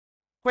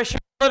Question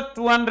number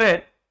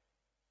 200.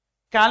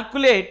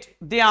 Calculate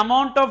the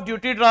amount of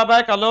duty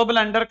drawback allowable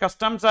under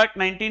Customs Act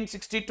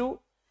 1962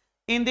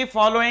 in the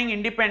following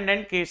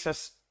independent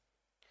cases.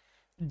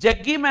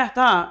 Jaggi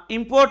Mehta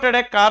imported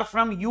a car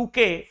from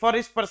UK for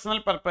his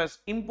personal purpose,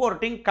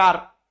 importing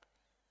car,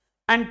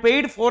 and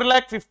paid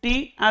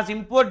 4,50,000 as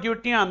import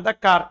duty on the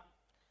car.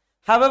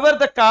 However,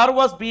 the car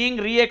was being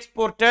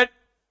re-exported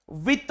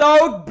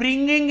without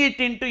bringing it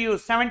into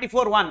use,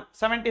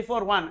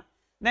 74.1.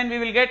 Then we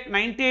will get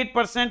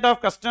 98% of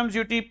customs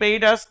duty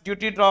paid as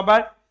duty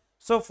drawback.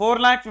 So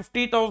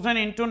 4,50,000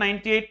 into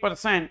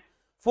 98%,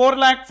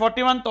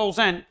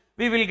 4,41,000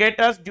 we will get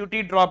as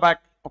duty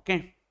drawback.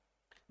 Okay.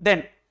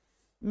 Then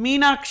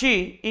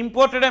Meenakshi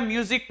imported a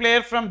music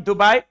player from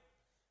Dubai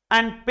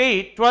and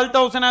paid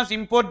 12,000 as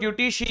import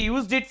duty. She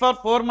used it for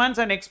 4 months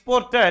and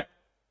exported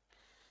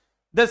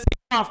the same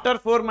after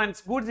 4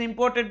 months. Goods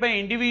imported by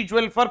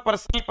individual for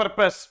personal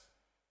purpose,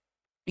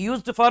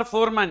 used for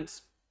 4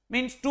 months,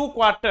 means 2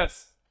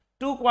 quarters.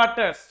 2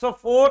 quarters. So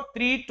 4,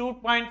 3,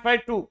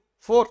 2.52,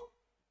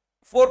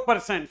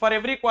 4%. For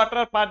every quarter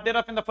or part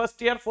thereof in the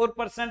first year,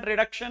 4%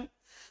 reduction.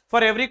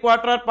 For every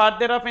quarter or part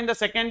thereof in the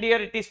second year,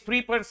 it is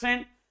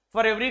 3%.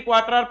 For every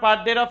quarter or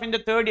part thereof in the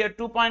third year,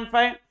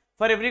 2.5.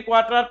 For every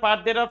quarter or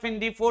part thereof in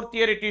the fourth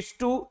year, it is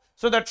 2.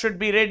 So that should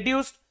be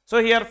reduced.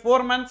 So here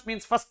 4 months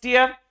means first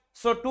year.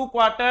 So 2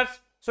 quarters.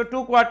 So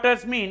 2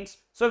 quarters means,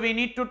 so we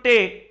need to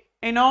take,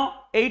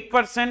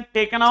 8%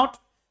 taken out.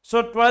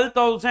 So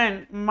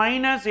 12,000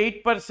 minus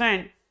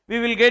 8%, we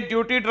will get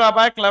duty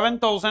drawback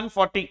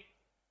 11,040.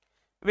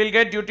 We will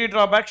get duty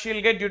drawback, she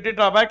will get duty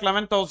drawback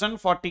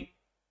 11,040.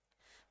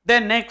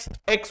 Then next,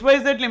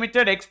 XYZ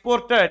Limited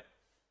exported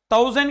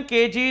 1000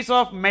 kgs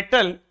of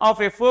metal of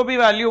FOB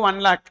value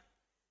 1 lakh.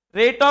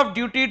 Rate of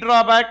duty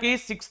drawback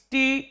is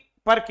 60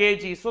 per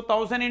kg. So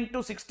 1000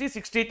 into 60,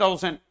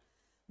 60,000.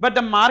 But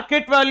the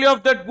market value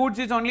of that goods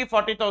is only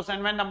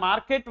 40,000. When the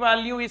market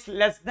value is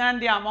less than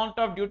the amount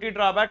of duty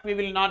drawback, we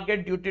will not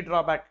get duty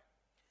drawback.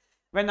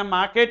 When the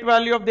market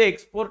value of the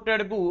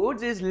exported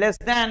goods is less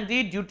than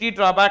the duty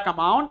drawback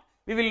amount,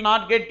 we will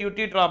not get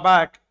duty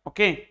drawback.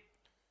 Okay.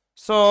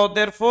 So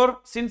therefore,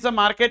 since the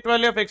market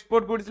value of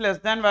export goods is less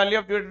than value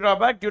of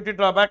duty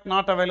drawback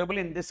not available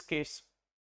in this case.